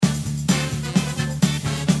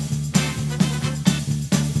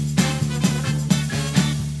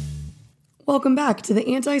Welcome back to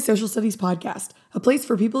the Anti-Social Studies Podcast, a place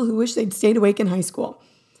for people who wish they'd stayed awake in high school.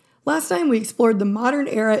 Last time we explored the modern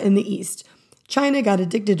era in the East. China got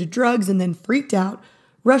addicted to drugs and then freaked out.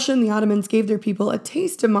 Russia and the Ottomans gave their people a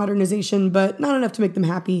taste of modernization, but not enough to make them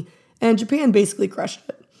happy, and Japan basically crushed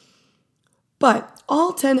it. But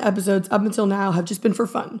all 10 episodes up until now have just been for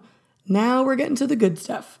fun. Now we're getting to the good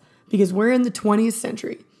stuff, because we're in the 20th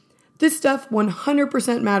century. This stuff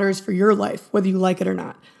 100% matters for your life, whether you like it or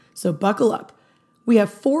not. So buckle up. We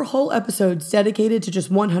have 4 whole episodes dedicated to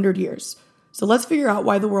just 100 years. So let's figure out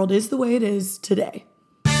why the world is the way it is today.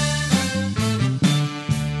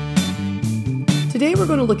 Today we're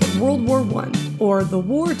going to look at World War I, or the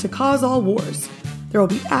war to cause all wars. There will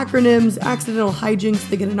be acronyms, accidental hijinks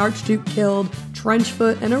that get an archduke killed, trench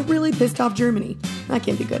foot, and a really pissed off Germany. That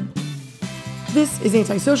can't be good. This is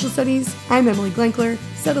Anti-Social Studies. I'm Emily Glankler.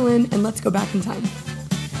 Settle in and let's go back in time.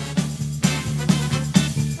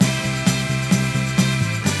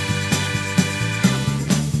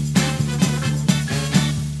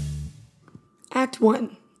 Act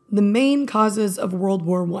 1. The main causes of World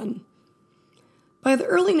War I. By the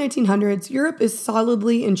early 1900s, Europe is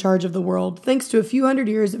solidly in charge of the world thanks to a few hundred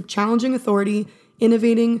years of challenging authority,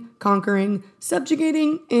 innovating, conquering,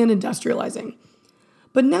 subjugating, and industrializing.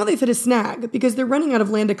 But now they've hit a snag because they're running out of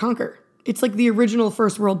land to conquer. It's like the original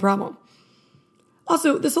First World problem.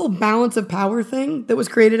 Also, this whole balance of power thing that was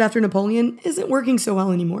created after Napoleon isn't working so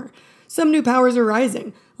well anymore. Some new powers are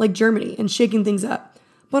rising, like Germany, and shaking things up.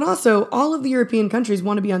 But also, all of the European countries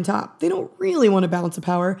want to be on top. They don't really want to balance the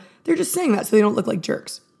power. They're just saying that so they don't look like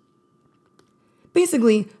jerks.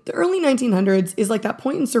 Basically, the early 1900s is like that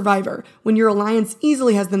point in Survivor when your alliance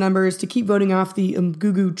easily has the numbers to keep voting off the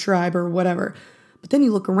Mgugu tribe or whatever. But then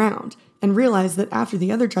you look around and realize that after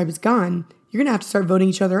the other tribe is gone, you're going to have to start voting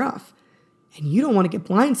each other off. And you don't want to get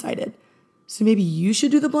blindsided. So maybe you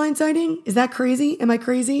should do the blindsiding? Is that crazy? Am I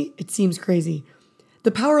crazy? It seems crazy. The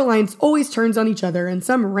power alliance always turns on each other, and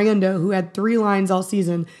some rando who had 3 lines all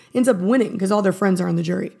season ends up winning because all their friends are on the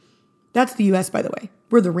jury. That's the US, by the way.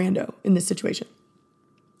 We're the rando in this situation.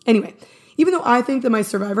 Anyway, even though I think that my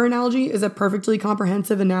Survivor analogy is a perfectly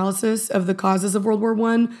comprehensive analysis of the causes of World War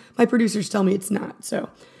I, my producers tell me it's not. So,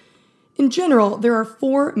 in general, there are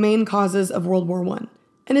 4 main causes of World War I.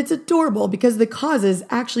 And it's adorable because the causes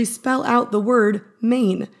actually spell out the word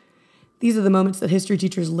main. These are the moments that history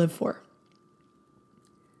teachers live for.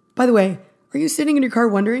 By the way, are you sitting in your car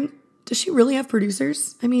wondering, does she really have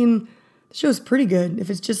producers? I mean, the show's pretty good if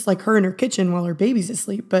it's just like her in her kitchen while her baby's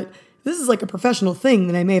asleep, but if this is like a professional thing,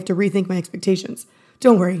 then I may have to rethink my expectations.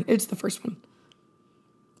 Don't worry, it's the first one.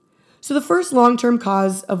 So the first long-term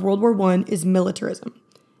cause of World War I is militarism.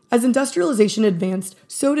 As industrialization advanced,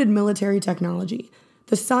 so did military technology.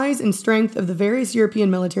 The size and strength of the various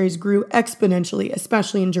European militaries grew exponentially,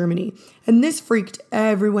 especially in Germany, and this freaked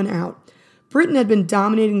everyone out. Britain had been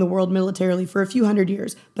dominating the world militarily for a few hundred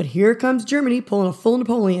years, but here comes Germany pulling a full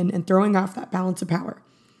Napoleon and throwing off that balance of power.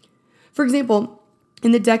 For example,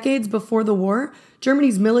 in the decades before the war,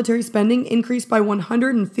 Germany's military spending increased by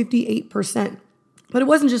 158%. But it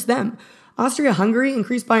wasn't just them. Austria-Hungary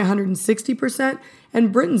increased by 160%,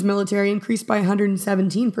 and Britain's military increased by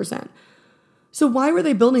 117%. So why were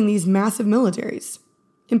they building these massive militaries?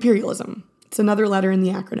 Imperialism. It's another letter in the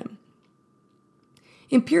acronym.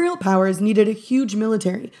 Imperial powers needed a huge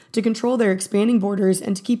military to control their expanding borders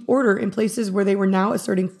and to keep order in places where they were now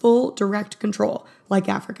asserting full direct control, like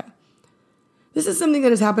Africa. This is something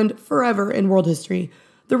that has happened forever in world history.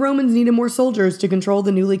 The Romans needed more soldiers to control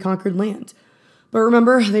the newly conquered land. But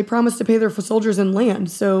remember, they promised to pay their soldiers in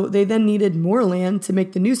land, so they then needed more land to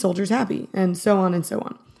make the new soldiers happy, and so on and so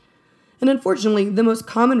on. And unfortunately, the most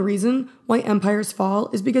common reason why empires fall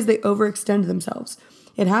is because they overextend themselves.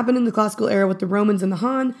 It happened in the classical era with the Romans and the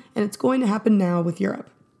Han, and it's going to happen now with Europe.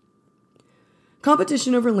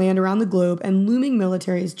 Competition over land around the globe and looming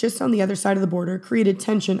militaries just on the other side of the border created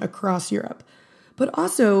tension across Europe. But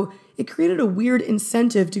also, it created a weird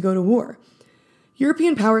incentive to go to war.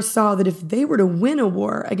 European powers saw that if they were to win a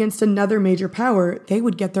war against another major power, they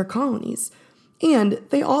would get their colonies. And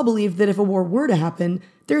they all believed that if a war were to happen,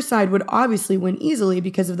 their side would obviously win easily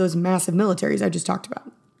because of those massive militaries I just talked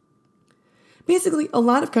about. Basically, a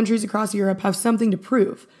lot of countries across Europe have something to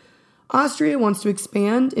prove. Austria wants to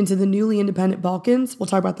expand into the newly independent Balkans. We'll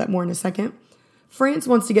talk about that more in a second. France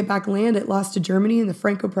wants to get back land it lost to Germany in the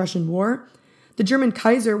Franco-Prussian War. The German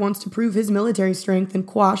Kaiser wants to prove his military strength and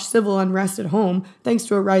quash civil unrest at home thanks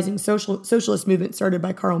to a rising socialist movement started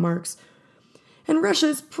by Karl Marx. And Russia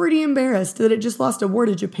is pretty embarrassed that it just lost a war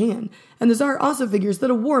to Japan, and the Tsar also figures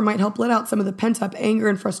that a war might help let out some of the pent-up anger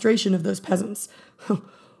and frustration of those peasants.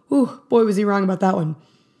 Ooh, boy was he wrong about that one.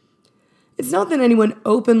 It's not that anyone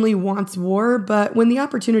openly wants war, but when the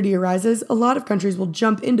opportunity arises, a lot of countries will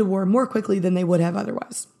jump into war more quickly than they would have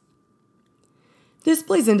otherwise. This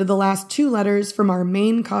plays into the last two letters from our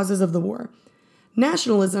main causes of the war.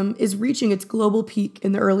 Nationalism is reaching its global peak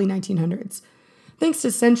in the early 1900s. Thanks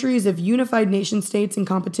to centuries of unified nation-states in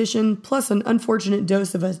competition, plus an unfortunate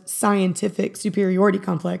dose of a scientific superiority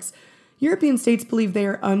complex, European states believe they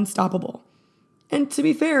are unstoppable. And to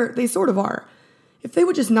be fair, they sort of are. If they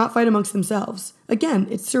would just not fight amongst themselves. Again,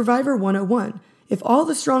 it's Survivor 101. If all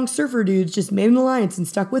the strong surfer dudes just made an alliance and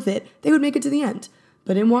stuck with it, they would make it to the end.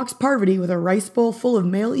 But in walks Parvati with a rice bowl full of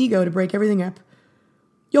male ego to break everything up.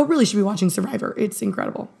 Y'all really should be watching Survivor. It's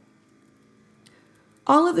incredible.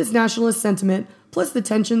 All of this nationalist sentiment, plus the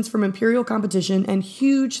tensions from imperial competition and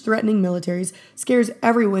huge threatening militaries, scares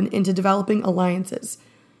everyone into developing alliances.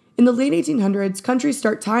 In the late 1800s, countries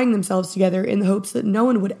start tying themselves together in the hopes that no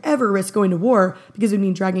one would ever risk going to war because it would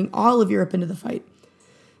mean dragging all of Europe into the fight.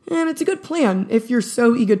 And it's a good plan if you're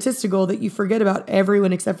so egotistical that you forget about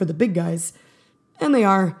everyone except for the big guys. And they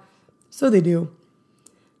are. So they do.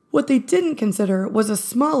 What they didn't consider was a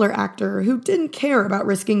smaller actor who didn't care about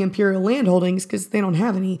risking imperial landholdings because they don't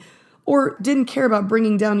have any, or didn't care about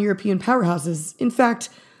bringing down European powerhouses. In fact,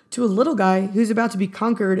 to a little guy who's about to be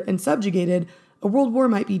conquered and subjugated, a world war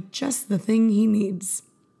might be just the thing he needs.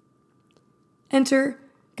 Enter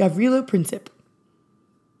Gavrilo Princip.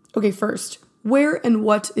 Okay, first, where and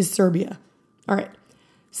what is Serbia? All right.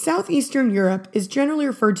 Southeastern Europe is generally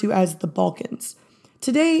referred to as the Balkans.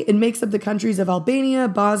 Today, it makes up the countries of Albania,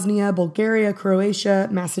 Bosnia, Bulgaria, Croatia,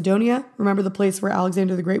 Macedonia, remember the place where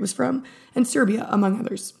Alexander the Great was from, and Serbia, among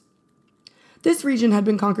others. This region had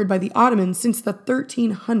been conquered by the Ottomans since the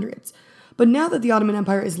 1300s, but now that the Ottoman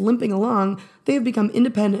Empire is limping along, they have become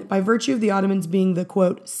independent by virtue of the Ottomans being the,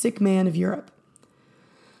 quote, sick man of Europe.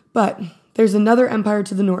 But there's another empire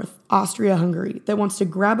to the north, Austria-Hungary, that wants to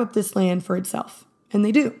grab up this land for itself, and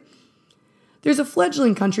they do. There's a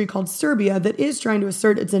fledgling country called Serbia that is trying to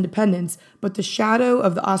assert its independence, but the shadow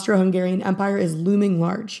of the Austro-Hungarian Empire is looming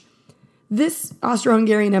large. This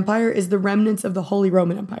Austro-Hungarian Empire is the remnants of the Holy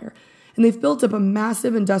Roman Empire, and they've built up a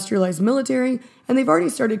massive industrialized military, and they've already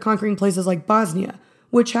started conquering places like Bosnia,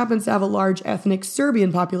 which happens to have a large ethnic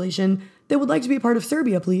Serbian population that would like to be a part of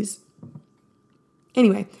Serbia, please.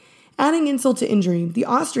 Anyway, adding insult to injury, the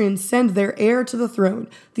Austrians send their heir to the throne,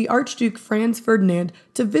 the Archduke Franz Ferdinand,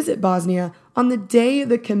 to visit Bosnia on the day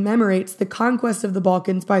that commemorates the conquest of the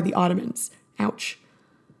Balkans by the Ottomans. Ouch.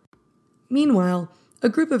 Meanwhile, a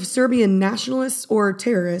group of Serbian nationalists or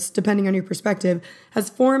terrorists, depending on your perspective, has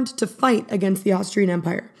formed to fight against the Austrian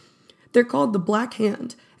Empire. They're called the Black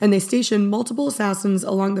Hand, and they station multiple assassins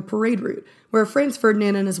along the parade route, where Franz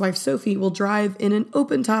Ferdinand and his wife Sophie will drive in an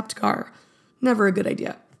open-topped car. Never a good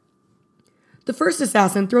idea. The first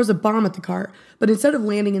assassin throws a bomb at the car, but instead of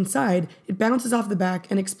landing inside, it bounces off the back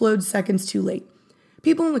and explodes seconds too late.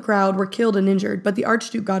 People in the crowd were killed and injured, but the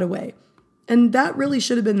Archduke got away. And that really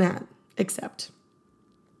should have been that, except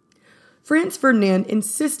Franz Ferdinand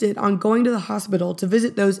insisted on going to the hospital to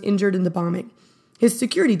visit those injured in the bombing. His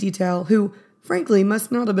security detail, who, frankly,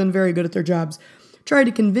 must not have been very good at their jobs, tried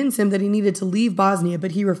to convince him that he needed to leave Bosnia,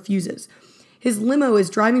 but he refuses. His limo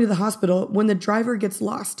is driving to the hospital when the driver gets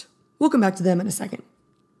lost. We'll come back to them in a second.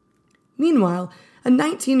 Meanwhile, a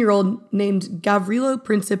 19-year-old named Gavrilo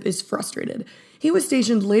Princip is frustrated. He was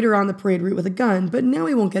stationed later on the parade route with a gun, but now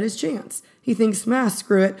he won't get his chance. He thinks,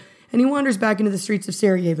 screw it, and he wanders back into the streets of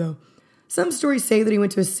Sarajevo. Some stories say that he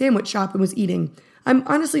went to a sandwich shop and was eating. I'm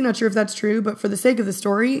honestly not sure if that's true, but for the sake of the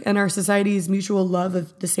story and our society's mutual love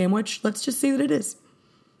of the sandwich, let's just say that it is.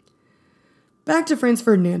 Back to Franz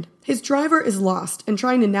Ferdinand. His driver is lost and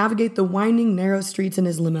trying to navigate the winding, narrow streets in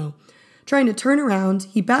his limo. Trying to turn around,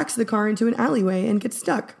 he backs the car into an alleyway and gets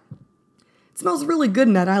stuck. It smells really good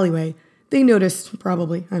in that alleyway. They noticed,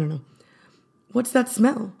 probably, I don't know. What's that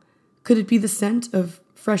smell? Could it be the scent of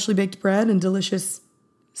freshly baked bread and delicious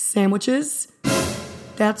sandwiches?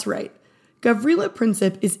 That's right. Gavrilo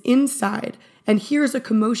Princip is inside and hears a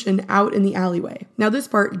commotion out in the alleyway. Now, this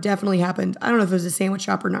part definitely happened. I don't know if it was a sandwich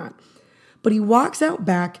shop or not. But he walks out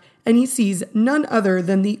back and he sees none other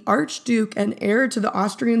than the Archduke and heir to the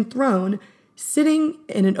Austrian throne sitting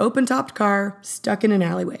in an open-topped car stuck in an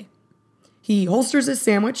alleyway. He holsters his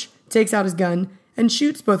sandwich, takes out his gun, and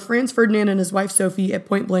shoots both Franz Ferdinand and his wife Sophie at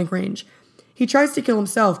point-blank range. He tries to kill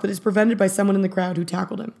himself, but is prevented by someone in the crowd who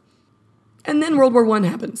tackled him. And then World War I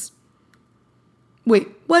happens. Wait,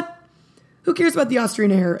 what? Who cares about the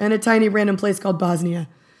Austrian heir and a tiny random place called Bosnia?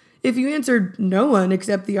 If you answered no one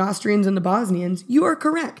except the Austrians and the Bosnians, you are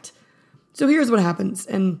correct. So here's what happens,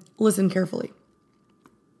 and listen carefully.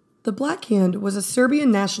 The Black Hand was a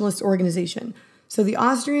Serbian nationalist organization, so the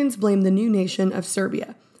Austrians blame the new nation of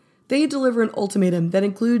Serbia. They deliver an ultimatum that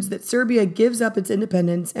includes that Serbia gives up its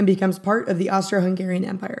independence and becomes part of the Austro-Hungarian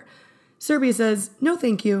Empire. Serbia says, no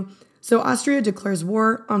thank you, so Austria declares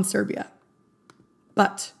war on Serbia.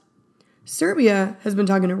 But Serbia has been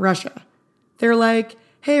talking to Russia. They're like,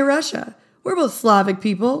 hey Russia, we're both Slavic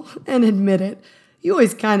people, and admit it, you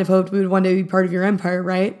always kind of hoped we would one day be part of your empire,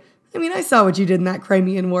 right? I mean, I saw what you did in that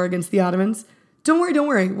Crimean War against the Ottomans. Don't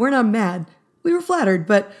worry, we're not mad. We were flattered,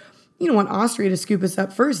 but you don't want Austria to scoop us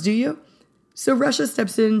up first, do you? So Russia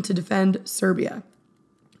steps in to defend Serbia.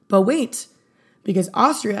 But wait, because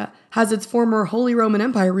Austria has its former Holy Roman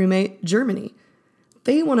Empire roommate, Germany.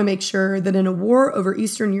 They want to make sure that in a war over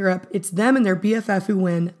Eastern Europe, it's them and their BFF who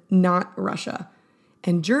win, not Russia.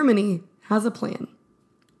 And Germany has a plan.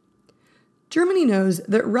 Germany knows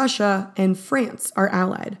that Russia and France are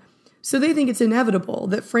allied, so they think it's inevitable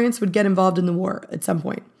that France would get involved in the war at some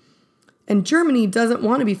point. And Germany doesn't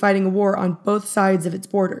want to be fighting a war on both sides of its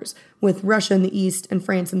borders, with Russia in the east and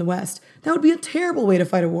France in the west. That would be a terrible way to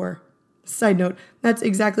fight a war. Side note, that's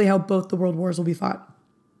exactly how both the world wars will be fought.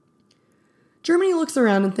 Germany looks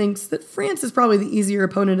around and thinks that France is probably the easier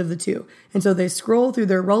opponent of the two, and so they scroll through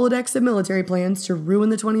their Rolodex of military plans to ruin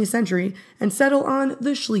the 20th century and settle on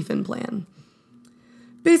the Schlieffen Plan.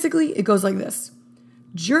 Basically, it goes like this.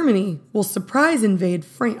 Germany will surprise invade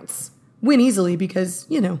France, win easily because,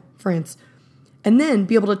 France, and then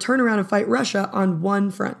be able to turn around and fight Russia on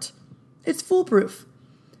one front. It's foolproof.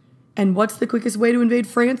 And what's the quickest way to invade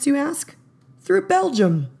France, you ask? Through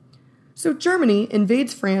Belgium. So Germany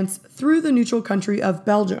invades France through the neutral country of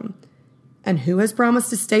Belgium. And who has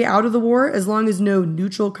promised to stay out of the war as long as no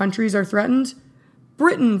neutral countries are threatened?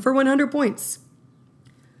 Britain for 100 points.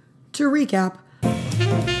 To recap,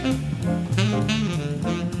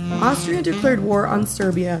 Austria declared war on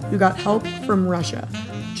Serbia, who got help from Russia.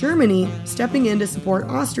 Germany, stepping in to support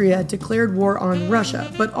Austria, declared war on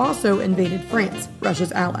Russia, but also invaded France,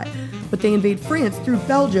 Russia's ally. But they invade France through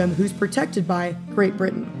Belgium, who's protected by Great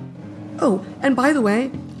Britain. Oh, and by the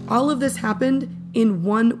way, all of this happened in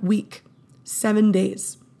 1 week, 7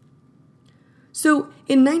 days. So,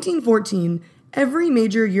 in 1914, every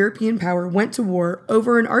major European power went to war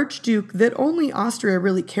over an archduke that only Austria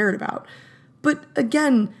really cared about. But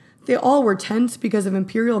again, they all were tense because of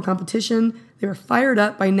imperial competition, they were fired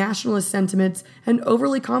up by nationalist sentiments, and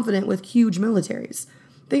overly confident with huge militaries.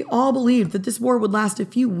 They all believed that this war would last a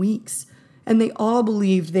few weeks, and they all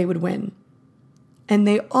believed they would win. And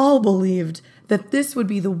they all believed that this would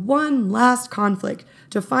be the one last conflict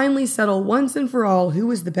to finally settle once and for all who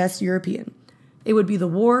was the best European. It would be the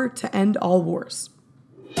war to end all wars.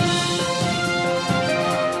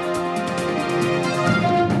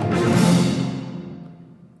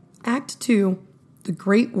 Act 2, The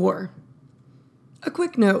Great War. A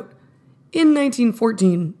quick note, in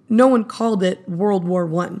 1914, no one called it World War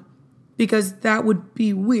I, because that would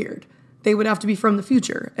be weird. They would have to be from the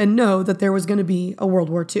future and know that there was going to be a World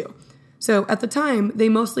War II. So at the time, they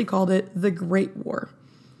mostly called it the Great War.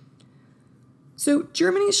 So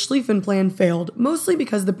Germany's Schlieffen Plan failed, mostly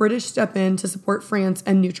because the British step in to support France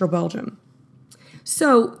and neutral Belgium.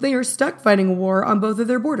 So they are stuck fighting a war on both of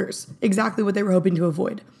their borders, exactly what they were hoping to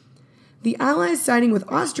avoid. The Allies siding with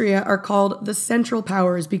Austria are called the Central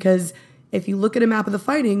Powers because if you look at a map of the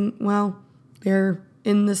fighting, well, they're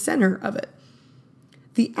in the center of it.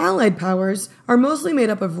 The Allied powers are mostly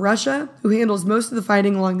made up of Russia, who handles most of the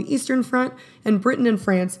fighting along the Eastern Front, and Britain and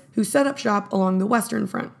France, who set up shop along the Western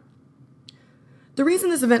Front. The reason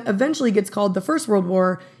this event eventually gets called the First World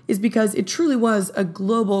War is because it truly was a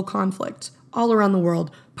global conflict all around the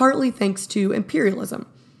world, partly thanks to imperialism.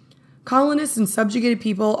 Colonists and subjugated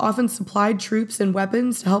people often supplied troops and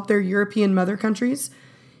weapons to help their European mother countries.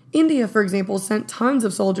 India, for example, sent tons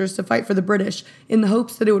of soldiers to fight for the British in the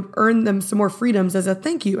hopes that it would earn them some more freedoms as a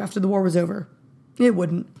thank you after the war was over. It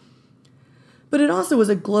wouldn't. But it also was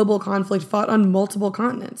a global conflict fought on multiple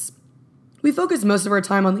continents. We focused most of our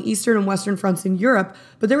time on the Eastern and Western fronts in Europe,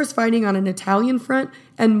 but there was fighting on an Italian front,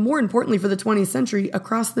 and more importantly for the 20th century,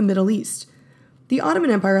 across the Middle East. The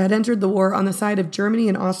Ottoman Empire had entered the war on the side of Germany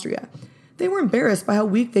and Austria. They were embarrassed by how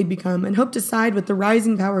weak they'd become and hoped to side with the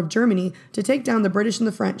rising power of Germany to take down the British and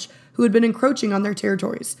the French, who had been encroaching on their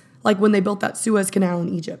territories, like when they built that Suez Canal in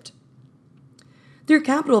Egypt. Their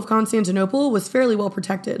capital of Constantinople was fairly well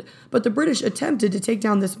protected, but the British attempted to take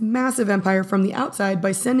down this massive empire from the outside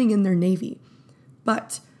by sending in their navy.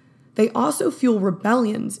 But they also fuel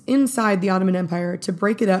rebellions inside the Ottoman Empire to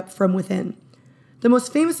break it up from within. The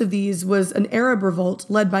most famous of these was an Arab revolt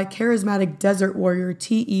led by charismatic desert warrior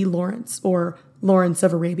T.E. Lawrence, or Lawrence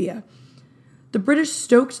of Arabia. The British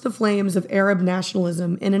stoked the flames of Arab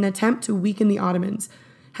nationalism in an attempt to weaken the Ottomans,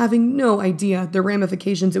 having no idea the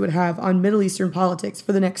ramifications it would have on Middle Eastern politics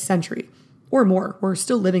for the next century, or more. We're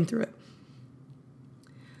still living through it.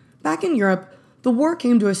 Back in Europe, the war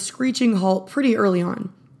came to a screeching halt pretty early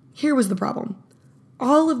on. Here was the problem.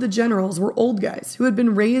 All of the generals were old guys who had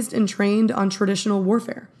been raised and trained on traditional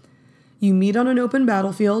warfare. You meet on an open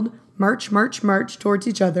battlefield, march, march, march towards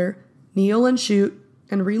each other, kneel and shoot,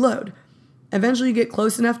 and reload. Eventually you get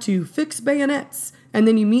close enough to fix bayonets, and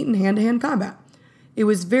then you meet in hand-to-hand combat. It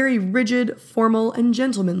was very rigid, formal, and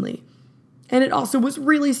gentlemanly. And it also was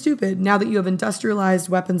really stupid now that you have industrialized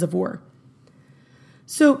weapons of war.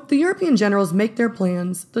 So the European generals make their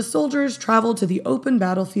plans, the soldiers travel to the open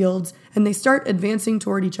battlefields, and they start advancing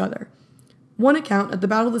toward each other. One account at the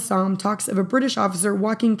Battle of the Somme talks of a British officer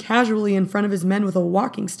walking casually in front of his men with a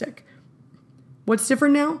walking stick. What's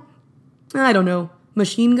different now? I don't know.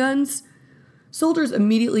 Machine guns? Soldiers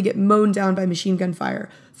immediately get mown down by machine gun fire,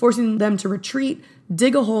 forcing them to retreat,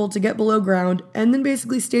 dig a hole to get below ground, and then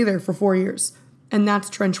basically stay there for 4 years. And that's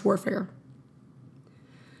trench warfare.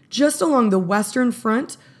 Just along the Western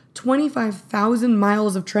Front, 25,000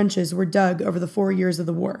 miles of trenches were dug over the 4 years of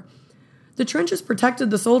the war. The trenches protected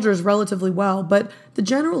the soldiers relatively well, but the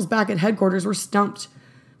generals back at headquarters were stumped.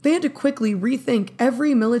 They had to quickly rethink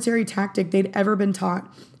every military tactic they'd ever been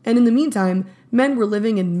taught, and in the meantime, men were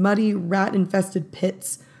living in muddy, rat-infested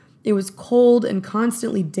pits. It was cold and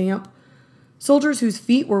constantly damp. Soldiers whose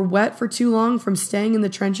feet were wet for too long from staying in the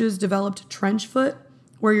trenches developed trench foot,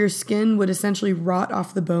 where your skin would essentially rot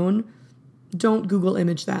off the bone. Don't Google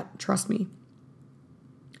image that, trust me.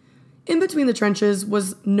 In between the trenches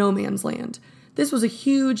was no man's land. This was a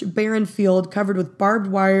huge, barren field covered with barbed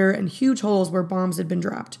wire and huge holes where bombs had been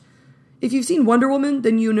dropped. If you've seen Wonder Woman,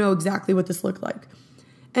 then you know exactly what this looked like.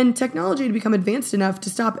 And technology had become advanced enough to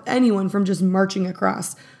stop anyone from just marching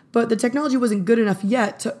across, but the technology wasn't good enough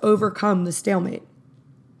yet to overcome the stalemate.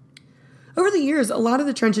 Over the years, a lot of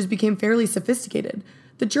the trenches became fairly sophisticated.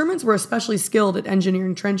 The Germans were especially skilled at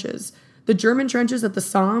engineering trenches. The German trenches at the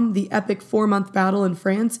Somme, the epic 4-month battle in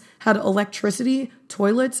France, had electricity,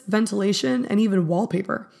 toilets, ventilation, and even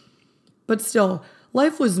wallpaper. But still,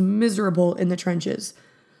 life was miserable in the trenches.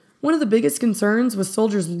 One of the biggest concerns was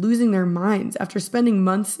soldiers losing their minds after spending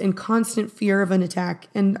months in constant fear of an attack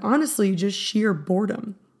and honestly just sheer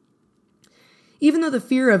boredom. Even though the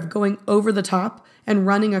fear of going over the top and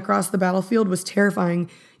running across the battlefield was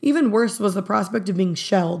terrifying, even worse was the prospect of being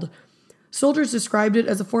shelled. Soldiers described it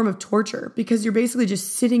as a form of torture because you're basically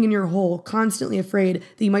just sitting in your hole, constantly afraid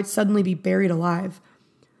that you might suddenly be buried alive.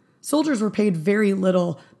 Soldiers were paid very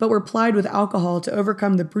little, but were plied with alcohol to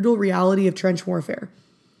overcome the brutal reality of trench warfare.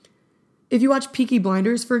 If you watch Peaky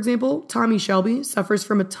Blinders, for example, Tommy Shelby suffers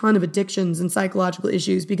from a ton of addictions and psychological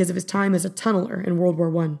issues because of his time as a tunneler in World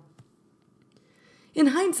War I. In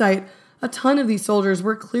hindsight, a ton of these soldiers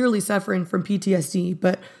were clearly suffering from PTSD,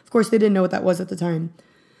 but of course they didn't know what that was at the time.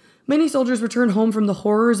 Many soldiers returned home from the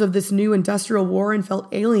horrors of this new industrial war and felt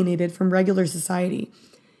alienated from regular society.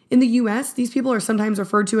 In the US, these people are sometimes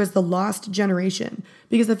referred to as the lost generation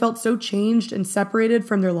because they felt so changed and separated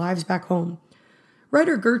from their lives back home.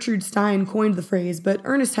 Writer Gertrude Stein coined the phrase, but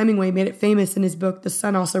Ernest Hemingway made it famous in his book The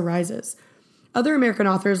Sun Also Rises. Other American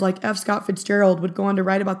authors like F. Scott Fitzgerald would go on to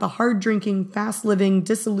write about the hard-drinking, fast-living,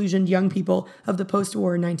 disillusioned young people of the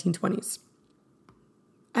post-war 1920s.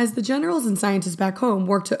 As the generals and scientists back home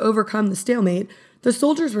worked to overcome the stalemate, the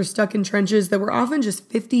soldiers were stuck in trenches that were often just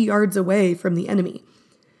 50 yards away from the enemy.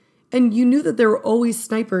 And you knew that there were always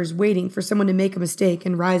snipers waiting for someone to make a mistake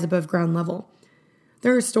and rise above ground level.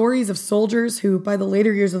 There are stories of soldiers who, by the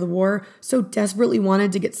later years of the war, so desperately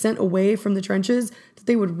wanted to get sent away from the trenches that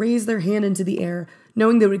they would raise their hand into the air,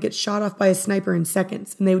 knowing they would get shot off by a sniper in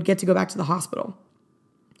seconds, and they would get to go back to the hospital.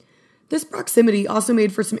 This proximity also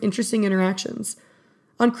made for some interesting interactions.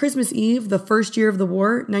 On Christmas Eve, the first year of the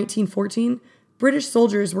war, 1914, British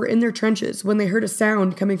soldiers were in their trenches when they heard a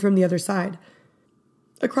sound coming from the other side.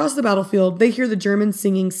 Across the battlefield, they hear the Germans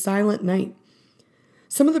singing Silent Night.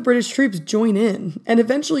 Some of the British troops join in, and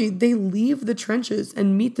eventually they leave the trenches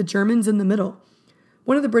and meet the Germans in the middle.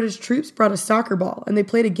 One of the British troops brought a soccer ball, and they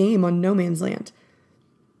played a game on no man's land.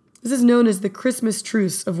 This is known as the Christmas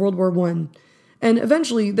Truce of World War I, and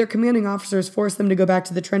eventually their commanding officers forced them to go back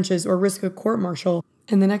to the trenches or risk a court-martial,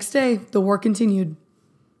 and the next day, the war continued.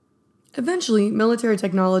 Eventually, military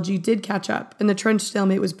technology did catch up, and the trench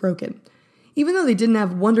stalemate was broken. Even though they didn't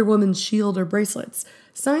have Wonder Woman's shield or bracelets,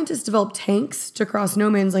 scientists developed tanks to cross no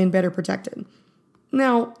man's land better protected.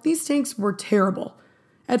 Now, these tanks were terrible.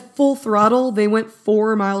 At full throttle, they went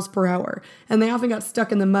 4 miles per hour, and they often got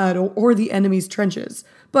stuck in the mud or the enemy's trenches.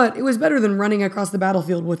 But it was better than running across the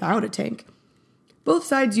battlefield without a tank. Both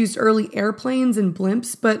sides used early airplanes and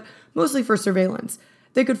blimps, but mostly for surveillance.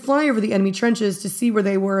 They could fly over the enemy trenches to see where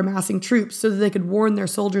they were amassing troops so that they could warn their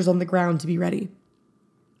soldiers on the ground to be ready.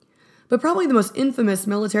 But probably the most infamous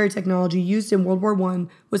military technology used in World War I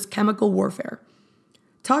was chemical warfare.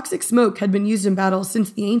 Toxic smoke had been used in battle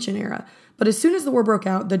since the ancient era, but as soon as the war broke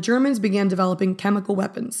out, the Germans began developing chemical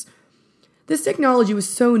weapons. This technology was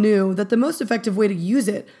so new that the most effective way to use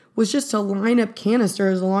it was just to line up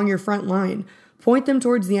canisters along your front line, point them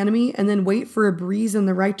towards the enemy, and then wait for a breeze in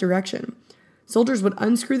the right direction. Soldiers would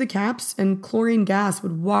unscrew the caps, and chlorine gas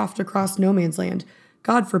would waft across no man's land.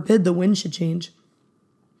 God forbid the wind should change.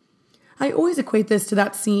 I always equate this to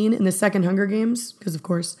that scene in the second Hunger Games, because of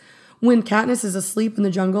course, when Katniss is asleep in the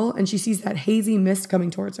jungle and she sees that hazy mist coming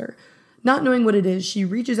towards her. Not knowing what it is, she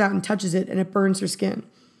reaches out and touches it, and it burns her skin.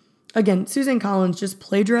 Again, Suzanne Collins just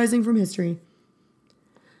plagiarizing from history.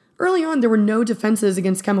 Early on, there were no defenses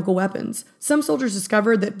against chemical weapons. Some soldiers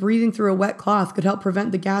discovered that breathing through a wet cloth could help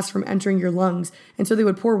prevent the gas from entering your lungs, and so they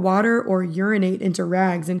would pour water or urinate into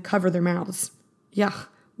rags and cover their mouths. Yuck,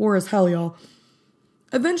 war is hell, y'all.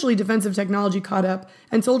 Eventually, defensive technology caught up,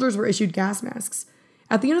 and soldiers were issued gas masks.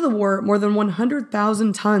 At the end of the war, more than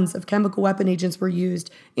 100,000 tons of chemical weapon agents were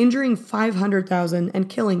used, injuring 500,000 and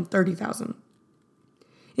killing 30,000.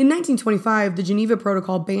 In 1925, the Geneva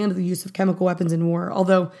Protocol banned the use of chemical weapons in war,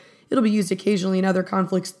 although it'll be used occasionally in other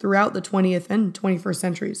conflicts throughout the 20th and 21st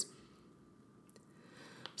centuries.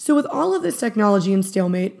 So with all of this technology and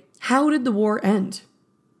stalemate, how did the war end?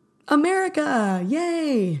 America!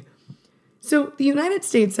 Yay! So the United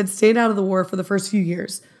States had stayed out of the war for the first few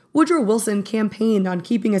years. Woodrow Wilson campaigned on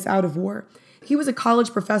keeping us out of war. He was a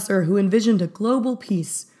college professor who envisioned a global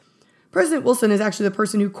peace. President Wilson is actually the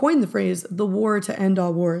person who coined the phrase, the war to end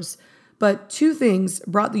all wars. But two things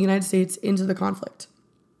brought the United States into the conflict.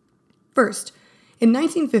 First, in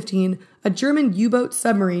 1915, a German U-boat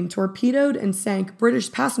submarine torpedoed and sank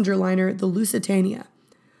British passenger liner the Lusitania.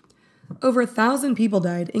 Over 1,000 people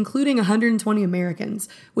died, including 120 Americans,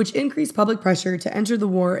 which increased public pressure to enter the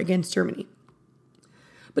war against Germany.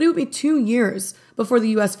 But it would be 2 years before the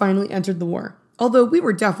U.S. finally entered the war, although we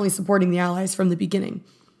were definitely supporting the Allies from the beginning.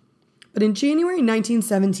 But in January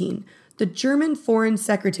 1917, the German Foreign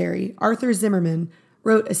Secretary, Arthur Zimmermann,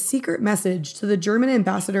 wrote a secret message to the German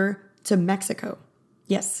ambassador to Mexico.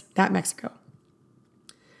 Yes, that Mexico.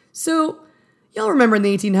 So, y'all remember in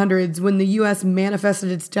the 1800s when the U.S. manifested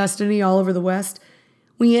its destiny all over the West?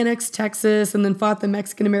 We annexed Texas and then fought the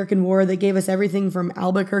Mexican-American War that gave us everything from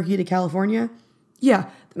Albuquerque to California? Yeah,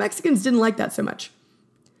 the Mexicans didn't like that so much.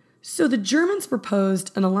 So the Germans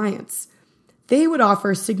proposed an alliance. They would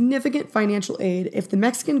offer significant financial aid if the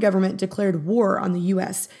Mexican government declared war on the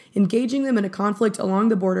U.S., engaging them in a conflict along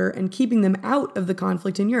the border and keeping them out of the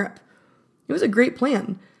conflict in Europe. It was a great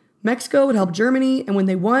plan. Mexico would help Germany, and when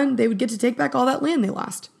they won, they would get to take back all that land they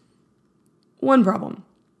lost. One problem.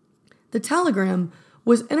 The telegram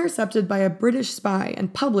was intercepted by a British spy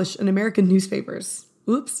and published in American newspapers.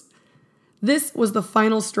 Oops. This was the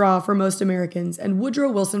final straw for most Americans, and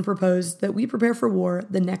Woodrow Wilson proposed that we prepare for war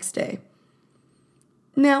the next day.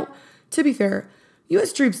 Now, to be fair,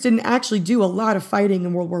 U.S. troops didn't actually do a lot of fighting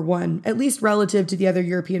in World War I, at least relative to the other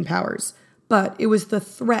European powers. But it was the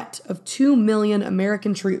threat of 2 million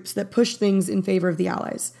American troops that pushed things in favor of the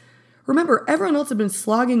Allies. Remember, everyone else had been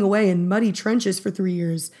slogging away in muddy trenches for 3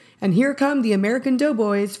 years, and here come the American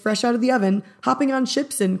doughboys, fresh out of the oven, hopping on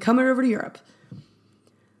ships and coming over to Europe.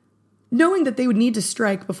 Knowing that they would need to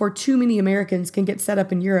strike before too many Americans can get set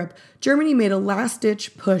up in Europe, Germany made a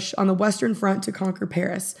last-ditch push on the Western Front to conquer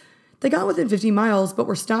Paris. They got within 50 miles, but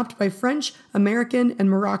were stopped by French, American, and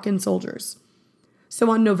Moroccan soldiers.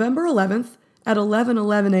 So on November 11th, at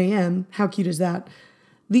 11:11 a.m., how cute is that,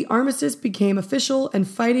 the armistice became official and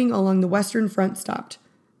fighting along the Western Front stopped.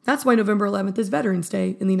 That's why November 11th is Veterans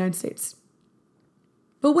Day in the United States.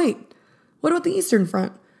 But wait, what about the Eastern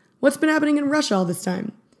Front? What's been happening in Russia all this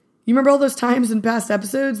time? You remember all those times in past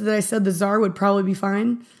episodes that I said the Tsar would probably be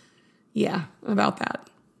fine? Yeah, about that.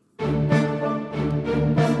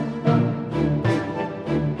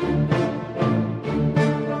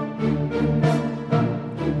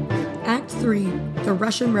 Act 3, the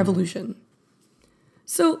Russian Revolution.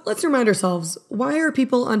 So let's remind ourselves, why are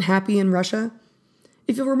people unhappy in Russia?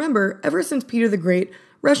 If you'll remember, ever since Peter the Great,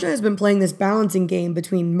 Russia has been playing this balancing game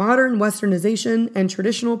between modern westernization and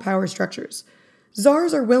traditional power structures.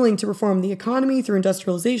 Tsars are willing to reform the economy through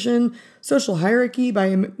industrialization, social hierarchy by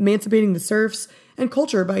emancipating the serfs, and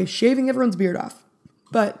culture by shaving everyone's beard off.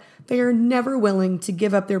 But they are never willing to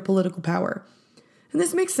give up their political power. And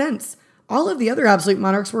this makes sense. All of the other absolute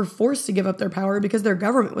monarchs were forced to give up their power because their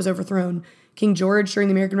government was overthrown. King George during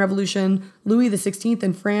the American Revolution, Louis XVI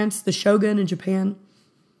in France, the Shogun in Japan.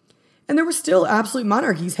 And there were still absolute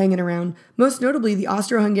monarchies hanging around, most notably the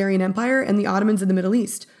Austro-Hungarian Empire and the Ottomans in the Middle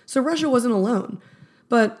East, so Russia wasn't alone.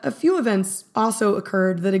 But a few events also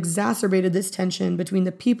occurred that exacerbated this tension between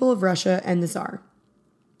the people of Russia and the Tsar.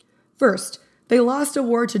 First, they lost a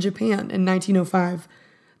war to Japan in 1905.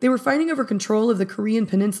 They were fighting over control of the Korean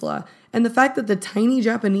peninsula, and the fact that the tiny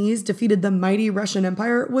Japanese defeated the mighty Russian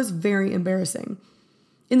Empire was very embarrassing.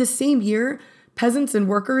 In the same year, peasants and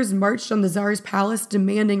workers marched on the Tsar's palace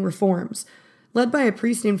demanding reforms. Led by a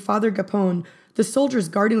priest named Father Gapon, the soldiers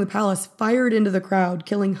guarding the palace fired into the crowd,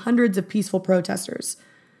 killing hundreds of peaceful protesters.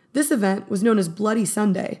 This event was known as Bloody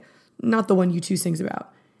Sunday, not the one U2 sings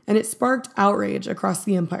about, and it sparked outrage across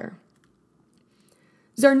the empire.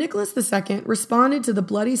 Tsar Nicholas II responded to the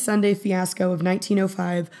Bloody Sunday fiasco of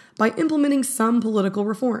 1905 by implementing some political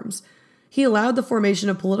reforms. He allowed the formation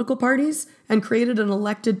of political parties and created an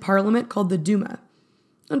elected parliament called the Duma.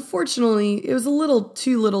 Unfortunately, it was a little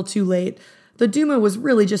too late. The Duma was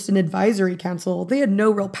really just an advisory council. They had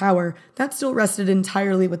no real power. That still rested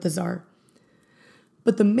entirely with the Tsar.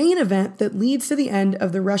 But the main event that leads to the end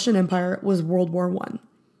of the Russian Empire was World War I.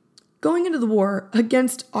 Going into the war,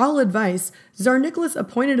 against all advice, Tsar Nicholas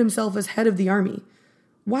appointed himself as head of the army.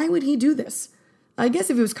 Why would he do this? I guess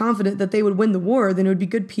if he was confident that they would win the war, then it would be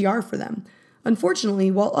good PR for them. Unfortunately,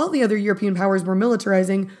 while all the other European powers were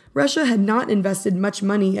militarizing, Russia had not invested much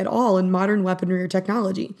money at all in modern weaponry or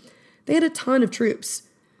technology. They had a ton of troops.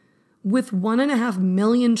 With 1.5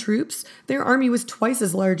 million troops, their army was twice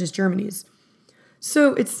as large as Germany's.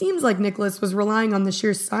 So it seems like Nicholas was relying on the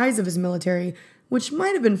sheer size of his military, which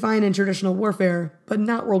might have been fine in traditional warfare, but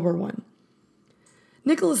not World War I.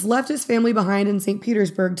 Nicholas left his family behind in St.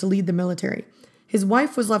 Petersburg to lead the military. His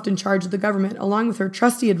wife was left in charge of the government along with her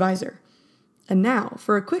trusty advisor. And now,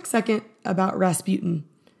 for a quick second about Rasputin.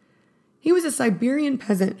 He was a Siberian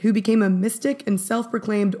peasant who became a mystic and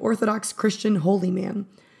self-proclaimed Orthodox Christian holy man.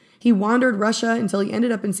 He wandered Russia until he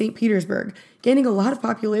ended up in St. Petersburg, gaining a lot of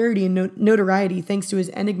popularity and notoriety thanks to his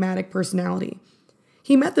enigmatic personality.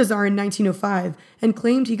 He met the Tsar in 1905 and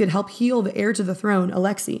claimed he could help heal the heir to the throne,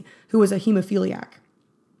 Alexei, who was a hemophiliac.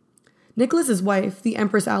 Nicholas's wife, the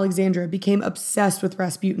Empress Alexandra, became obsessed with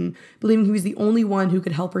Rasputin, believing he was the only one who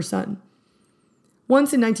could help her son.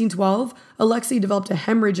 Once in 1912, Alexei developed a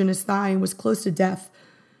hemorrhage in his thigh and was close to death.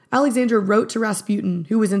 Alexandra wrote to Rasputin,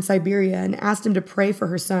 who was in Siberia, and asked him to pray for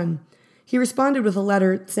her son. He responded with a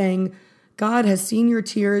letter saying, "God has seen your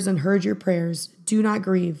tears and heard your prayers. Do not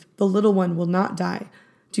grieve. The little one will not die.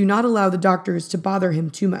 Do not allow the doctors to bother him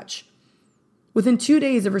too much." Within 2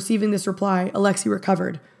 days of receiving this reply, Alexei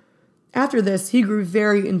recovered. After this, he grew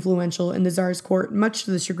very influential in the Tsar's court, much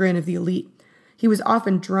to the chagrin of the elite. He was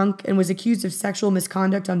often drunk and was accused of sexual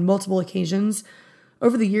misconduct on multiple occasions.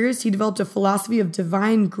 Over the years, he developed a philosophy of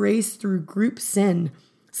divine grace through group sin,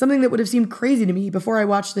 something that would have seemed crazy to me before I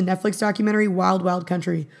watched the Netflix documentary Wild Wild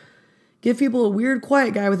Country. Give people a weird,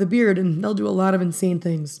 quiet guy with a beard and they'll do a lot of insane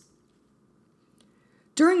things.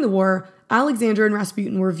 During the war, Alexandra and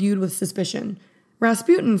Rasputin were viewed with suspicion.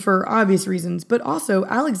 Rasputin for obvious reasons, but also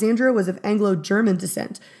Alexandra was of Anglo-German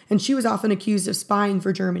descent, and she was often accused of spying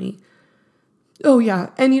for Germany. Oh yeah,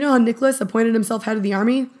 and you know how Nicholas appointed himself head of the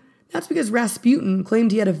army? That's because Rasputin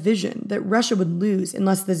claimed he had a vision that Russia would lose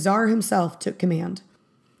unless the Tsar himself took command.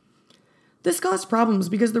 This caused problems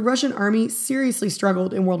because the Russian army seriously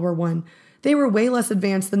struggled in World War I. They were way less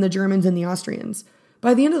advanced than the Germans and the Austrians.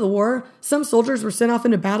 By the end of the war, some soldiers were sent off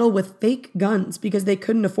into battle with fake guns because they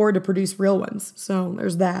couldn't afford to produce real ones. So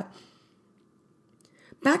there's that.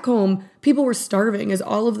 Back home, people were starving as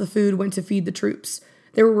all of the food went to feed the troops.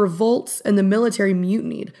 There were revolts and the military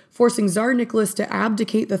mutinied, forcing Tsar Nicholas to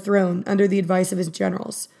abdicate the throne under the advice of his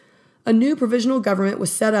generals. A new provisional government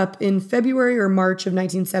was set up in February or March of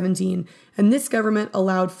 1917, and this government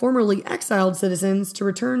allowed formerly exiled citizens to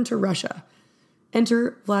return to Russia.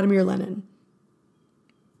 Enter Vladimir Lenin.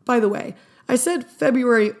 By the way, I said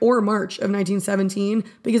February or March of 1917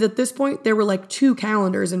 because at this point there were like 2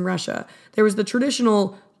 calendars in Russia. There was the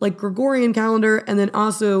traditional Gregorian calendar and then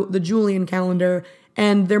also the Julian calendar,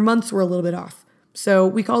 and their months were a little bit off. So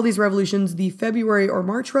we call these revolutions the February or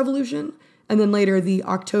March Revolution, and then later the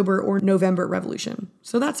October or November Revolution.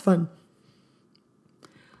 So that's fun.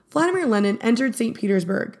 Vladimir Lenin entered St.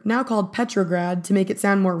 Petersburg, now called Petrograd to make it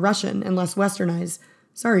sound more Russian and less westernized.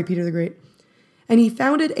 Sorry, Peter the Great. And he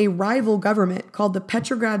founded a rival government called the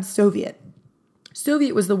Petrograd Soviet.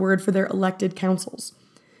 Soviet was the word for their elected councils.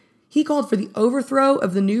 He called for the overthrow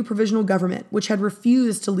of the new provisional government, which had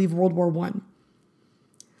refused to leave World War I.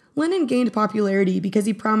 Lenin gained popularity because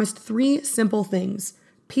he promised three simple things: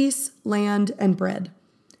 peace, land, and bread.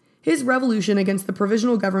 His revolution against the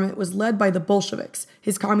provisional government was led by the Bolsheviks,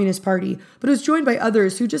 his communist party, but was joined by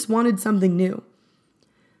others who just wanted something new.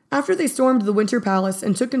 After they stormed the Winter Palace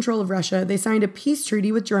and took control of Russia, they signed a peace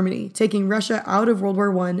treaty with Germany, taking Russia out of World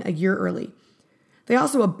War I a year early. They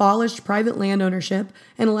also abolished private land ownership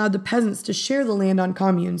and allowed the peasants to share the land on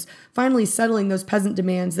communes, finally settling those peasant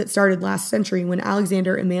demands that started last century when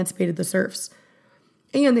Alexander emancipated the serfs.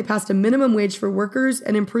 And they passed a minimum wage for workers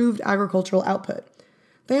and improved agricultural output.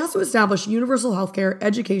 They also established universal healthcare,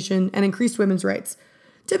 education, and increased women's rights.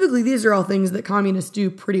 Typically, these are all things that communists do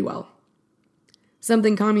pretty well.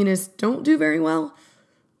 Something communists don't do very well?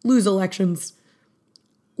 Lose elections.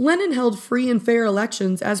 Lenin held free and fair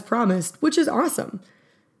elections as promised, which is awesome.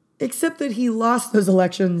 Except that he lost those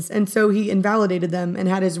elections, and so he invalidated them and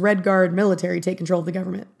had his Red Guard military take control of the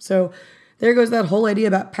government. So there goes that whole idea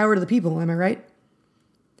about power to the people, am I right?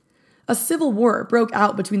 A civil war broke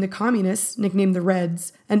out between the communists, nicknamed the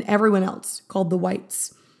Reds, and everyone else, called the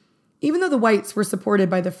Whites. Even though the Whites were supported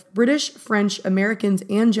by the British, French, Americans,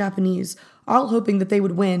 and Japanese, all hoping that they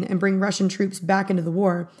would win and bring Russian troops back into the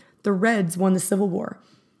war, the Reds won the Civil War.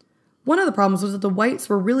 One of the problems was that the Whites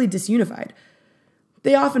were really disunified.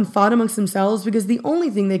 They often fought amongst themselves because the only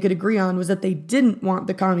thing they could agree on was that they didn't want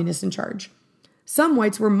the communists in charge. Some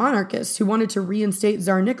Whites were monarchists who wanted to reinstate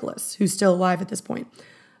Tsar Nicholas, who's still alive at this point.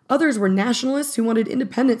 Others were nationalists who wanted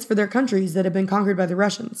independence for their countries that had been conquered by the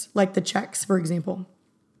Russians, like the Czechs, for example.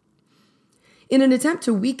 In an attempt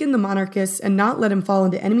to weaken the monarchists and not let him fall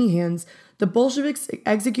into enemy hands, the Bolsheviks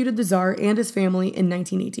executed the Tsar and his family in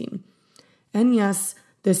 1918. And yes,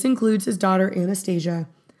 this includes his daughter Anastasia.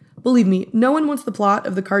 Believe me, no one wants the plot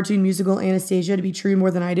of the cartoon musical Anastasia to be true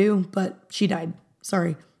more than I do, but she died.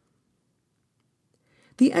 Sorry.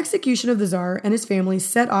 The execution of the Tsar and his family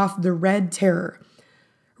set off the Red Terror.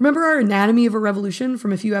 Remember our anatomy of a revolution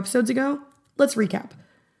from a few episodes ago? Let's recap.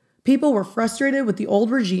 People were frustrated with the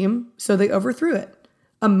old regime, so they overthrew it.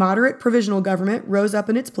 A moderate provisional government rose up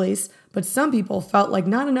in its place, but some people felt like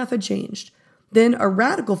not enough had changed. Then a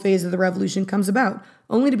radical phase of the revolution comes about,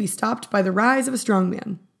 only to be stopped by the rise of a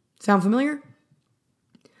strongman. Sound familiar?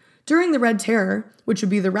 During the Red Terror, which would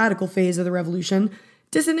be the radical phase of the revolution,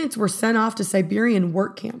 dissidents were sent off to Siberian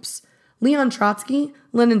work camps. Leon Trotsky,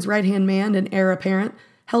 Lenin's right-hand man and heir apparent,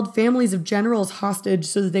 held families of generals hostage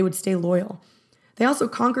so that they would stay loyal. They also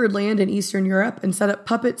conquered land in Eastern Europe and set up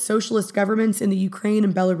puppet socialist governments in the Ukraine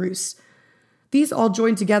and Belarus. These all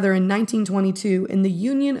joined together in 1922 in the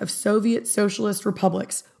Union of Soviet Socialist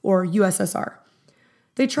Republics, or USSR.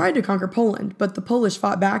 They tried to conquer Poland, but the Polish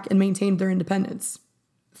fought back and maintained their independence.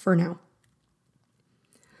 For now.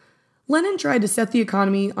 Lenin tried to set the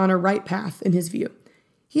economy on a right path, in his view.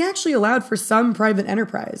 He actually allowed for some private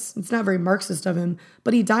enterprise. It's not very Marxist of him,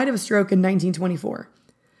 but he died of a stroke in 1924.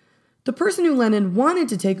 The person who Lenin wanted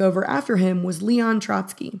to take over after him was Leon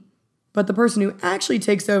Trotsky. But the person who actually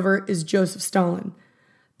takes over is Joseph Stalin.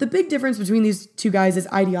 The big difference between these two guys is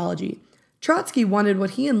ideology. Trotsky wanted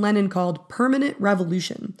what he and Lenin called permanent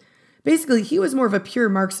revolution. Basically, he was more of a pure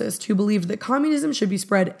Marxist who believed that communism should be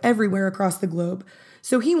spread everywhere across the globe.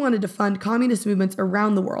 So he wanted to fund communist movements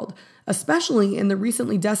around the world, especially in the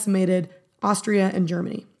recently decimated Austria and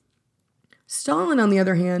Germany. Stalin, on the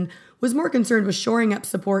other hand, was more concerned with shoring up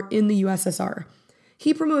support in the USSR.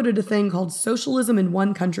 He promoted a thing called socialism in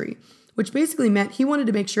one country, which basically meant he wanted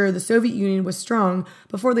to make sure the Soviet Union was strong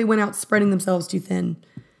before they went out spreading themselves too thin.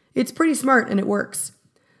 It's pretty smart and it works.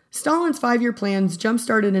 Stalin's 5-year plans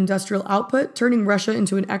jump-started industrial output, turning Russia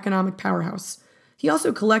into an economic powerhouse. He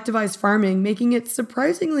also collectivized farming, making it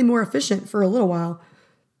surprisingly more efficient for a little while.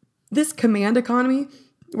 This command economy,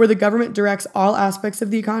 where the government directs all aspects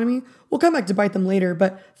of the economy, will come back to bite them later,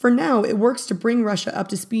 but for now it works to bring Russia up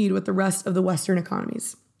to speed with the rest of the Western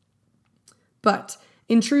economies. But,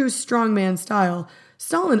 in true strongman style,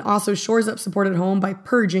 Stalin also shores up support at home by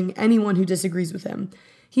purging anyone who disagrees with him.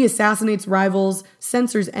 He assassinates rivals,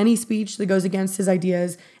 censors any speech that goes against his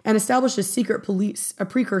ideas, and establishes secret police, a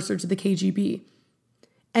precursor to the KGB.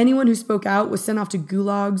 Anyone who spoke out was sent off to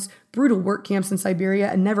gulags, brutal work camps in Siberia,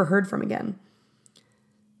 and never heard from again.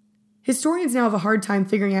 Historians now have a hard time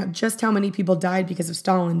figuring out just how many people died because of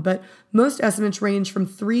Stalin, but most estimates range from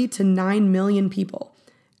 3 to 9 million people.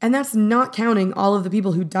 And that's not counting all of the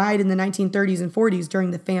people who died in the 1930s and 40s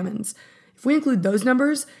during the famines. If we include those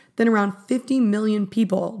numbers, then around 50 million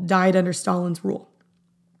people died under Stalin's rule.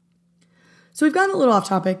 So we've gotten a little off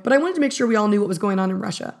topic, but I wanted to make sure we all knew what was going on in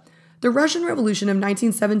Russia. The Russian Revolution of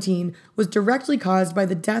 1917 was directly caused by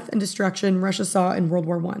the death and destruction Russia saw in World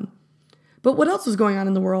War I. But what else was going on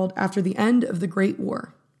in the world after the end of the Great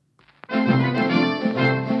War?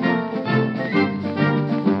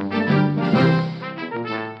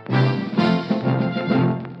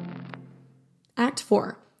 Act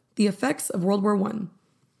 4. The Effects of World War I.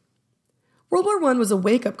 World War I was a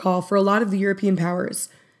wake-up call for a lot of the European powers.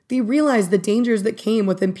 They realized the dangers that came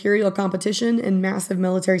with imperial competition and massive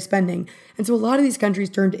military spending, and so a lot of these countries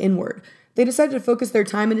turned inward. They decided to focus their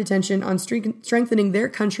time and attention on strengthening their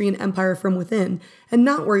country and empire from within, and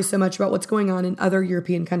not worry so much about what's going on in other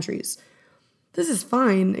European countries. This is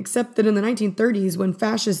fine, except that in the 1930s, when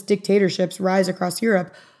fascist dictatorships rise across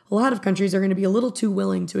Europe, a lot of countries are going to be a little too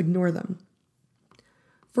willing to ignore them.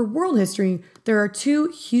 For world history, there are two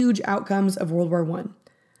huge outcomes of World War I.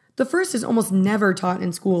 The first is almost never taught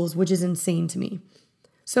in schools, which is insane to me.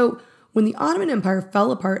 So, when the Ottoman Empire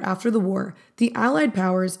fell apart after the war, the Allied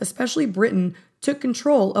powers, especially Britain, took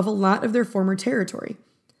control of a lot of their former territory.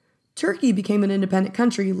 Turkey became an independent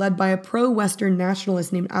country led by a pro-Western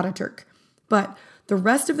nationalist named Ataturk, but the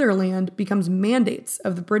rest of their land becomes mandates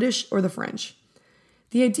of the British or the French.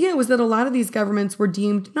 The idea was that a lot of these governments were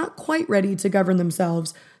deemed not quite ready to govern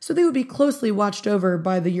themselves, so they would be closely watched over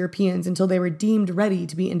by the Europeans until they were deemed ready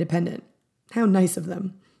to be independent. How nice of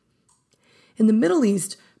them. In the Middle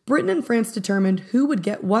East, Britain and France determined who would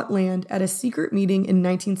get what land at a secret meeting in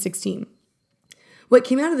 1916. What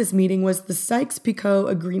came out of this meeting was the Sykes-Picot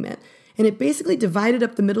Agreement, and it basically divided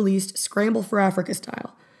up the Middle East scramble for Africa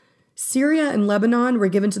style. Syria and Lebanon were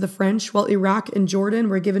given to the French, while Iraq and Jordan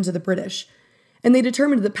were given to the British. And they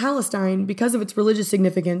determined that Palestine, because of its religious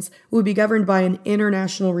significance, would be governed by an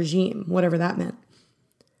international regime, whatever that meant.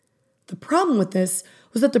 The problem with this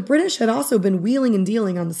was that the British had also been wheeling and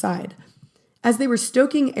dealing on the side. As they were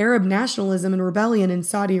stoking Arab nationalism and rebellion in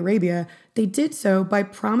Saudi Arabia, they did so by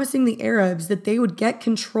promising the Arabs that they would get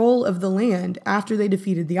control of the land after they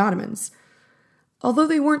defeated the Ottomans. Although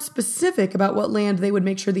they weren't specific about what land they would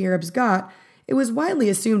make sure the Arabs got, it was widely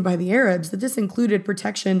assumed by the Arabs that this included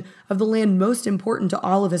protection of the land most important to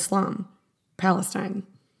all of Islam, Palestine.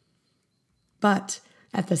 But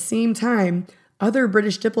at the same time, other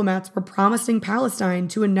British diplomats were promising Palestine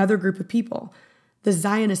to another group of people, the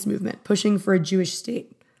Zionist movement pushing for a Jewish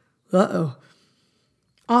state. Uh-oh.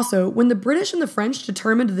 Also, when the British and the French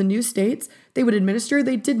determined the new states they would administer,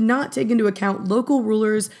 they did not take into account local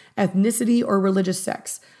rulers, ethnicity, or religious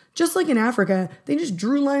sects. Just like in Africa, they just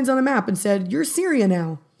drew lines on a map and said, "You're Syria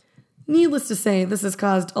now." Needless to say, this has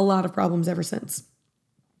caused a lot of problems ever since.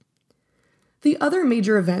 The other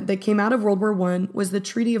major event that came out of World War I was the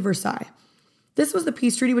Treaty of Versailles. This was the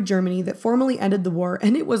peace treaty with Germany that formally ended the war,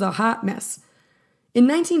 and it was a hot mess. In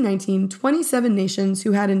 1919, 27 nations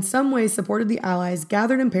who had in some way supported the Allies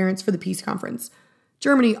gathered in Paris for the peace conference.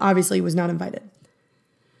 Germany obviously was not invited.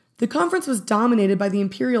 The conference was dominated by the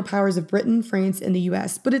imperial powers of Britain, France, and the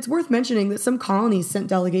US, but it's worth mentioning that some colonies sent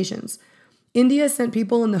delegations. India sent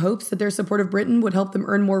people in the hopes that their support of Britain would help them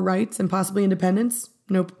earn more rights and possibly independence.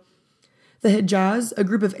 Nope. The Hijaz, a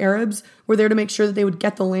group of Arabs, were there to make sure that they would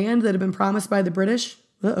get the land that had been promised by the British.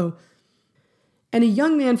 Uh-oh. And a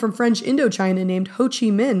young man from French Indochina named Ho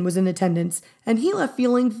Chi Minh was in attendance, and he left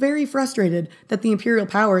feeling very frustrated that the imperial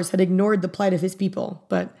powers had ignored the plight of his people,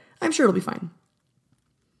 but I'm sure it'll be fine.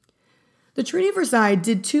 The Treaty of Versailles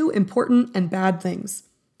did two important and bad things.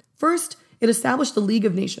 First, it established the League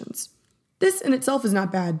of Nations. This in itself is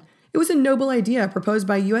not bad. It was a noble idea proposed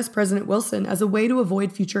by US President Wilson as a way to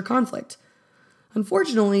avoid future conflict.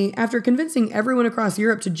 Unfortunately, after convincing everyone across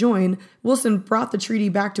Europe to join, Wilson brought the treaty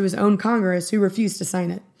back to his own Congress, who refused to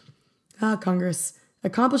sign it. Congress,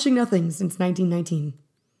 accomplishing nothing since 1919.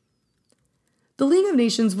 The League of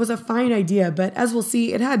Nations was a fine idea, but as we'll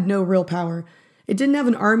see, it had no real power. It didn't have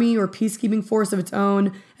an army or peacekeeping force of its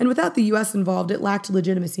own, and without the US involved, it lacked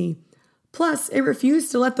legitimacy. Plus, it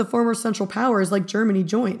refused to let the former Central Powers like Germany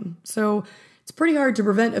join. So it's pretty hard to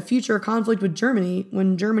prevent a future conflict with Germany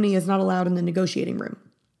when Germany is not allowed in the negotiating room.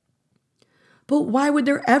 But why would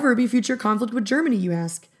there ever be future conflict with Germany, you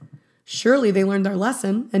ask? Surely they learned their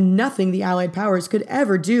lesson, and nothing the Allied powers could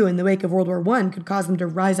ever do in the wake of World War I could cause them to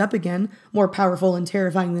rise up again, more powerful and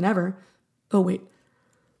terrifying than ever. Oh, wait.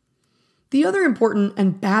 The other important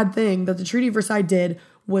and bad thing that the Treaty of Versailles did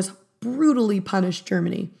was brutally punish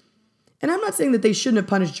Germany. And I'm not saying that they shouldn't have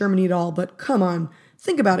punished Germany at all, but come on,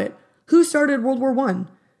 think about it. Who started World War I?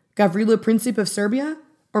 Gavrilo Princip of Serbia?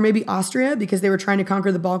 Or maybe Austria because they were trying to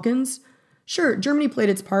conquer the Balkans? Sure, Germany played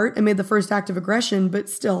its part and made the first act of aggression, but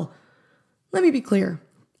still. Let me be clear.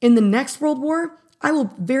 In the next World War, I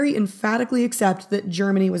will very emphatically accept that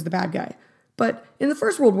Germany was the bad guy. But in the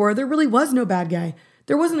First World War, there really was no bad guy.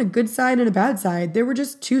 There wasn't a good side and a bad side. There were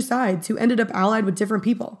just two sides who ended up allied with different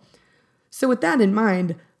people. So with that in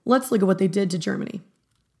mind, let's look at what they did to Germany.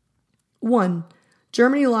 1.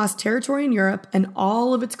 Germany lost territory in Europe and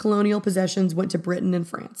all of its colonial possessions went to Britain and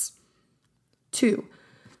France. 2.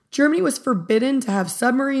 Germany was forbidden to have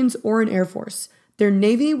submarines or an air force. Their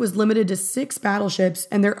navy was limited to 6 battleships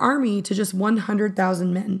and their army to just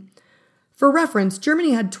 100,000 men. For reference,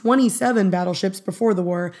 Germany had 27 battleships before the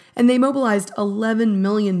war, and they mobilized 11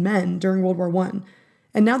 million men during World War I,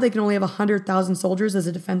 and now they can only have 100,000 soldiers as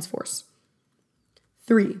a defense force.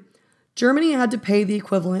 3. Germany had to pay the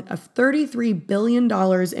equivalent of $33 billion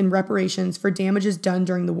in reparations for damages done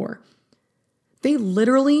during the war. They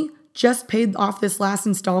literally just paid off this last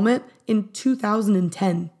installment in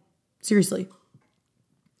 2010. Seriously.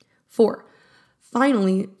 4.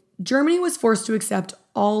 Finally, Germany was forced to accept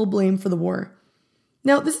all blame for the war.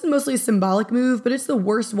 Now, this is mostly a symbolic move, but it's the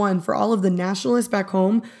worst one for all of the nationalists back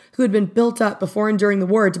home who had been built up before and during the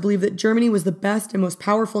war to believe that Germany was the best and most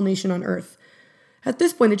powerful nation on earth. At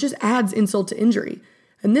this point, it just adds insult to injury,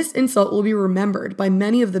 and this insult will be remembered by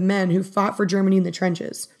many of the men who fought for Germany in the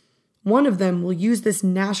trenches. One of them will use this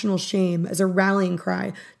national shame as a rallying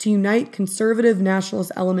cry to unite conservative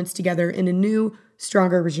nationalist elements together in a new,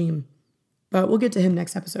 stronger regime. But we'll get to him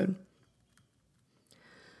next episode.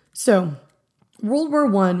 So, World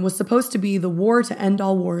War I was supposed to be the war to end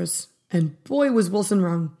all wars, and boy was Wilson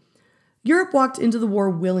wrong. Europe walked into the war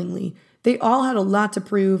willingly. They all had a lot to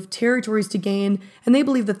prove, territories to gain, and they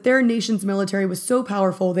believed that their nation's military was so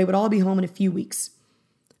powerful they would all be home in a few weeks.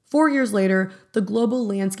 4 years later, the global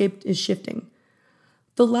landscape is shifting.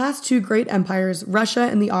 The last 2 great empires, Russia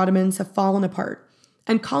and the Ottomans, have fallen apart,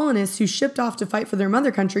 and colonists who shipped off to fight for their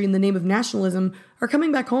mother country in the name of nationalism are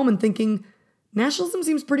coming back home and thinking, nationalism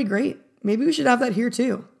seems pretty great. Maybe we should have that here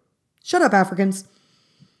too. Shut up, Africans.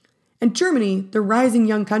 And Germany, the rising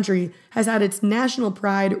young country, has had its national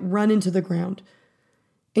pride run into the ground.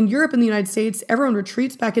 In Europe and the United States, everyone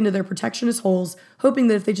retreats back into their protectionist holes, hoping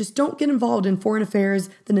that if they just don't get involved in foreign affairs,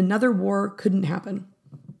 then another war couldn't happen.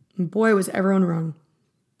 And boy, was everyone wrong.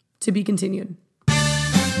 To be continued.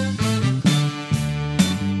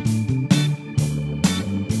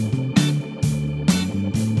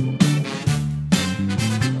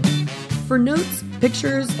 For notes,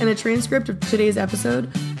 pictures, and a transcript of today's episode,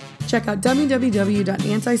 check out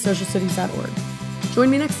www.antisocialstudies.org. Join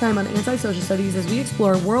me next time on Anti-Social Studies as we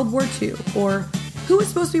explore World War II, or who is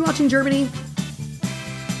supposed to be watching Germany?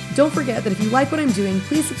 Don't forget that if you like what I'm doing,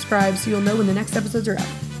 please subscribe so you'll know when the next episodes are up.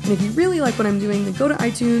 And if you really like what I'm doing, then go to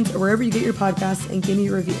iTunes or wherever you get your podcasts and give me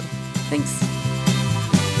a review. Thanks.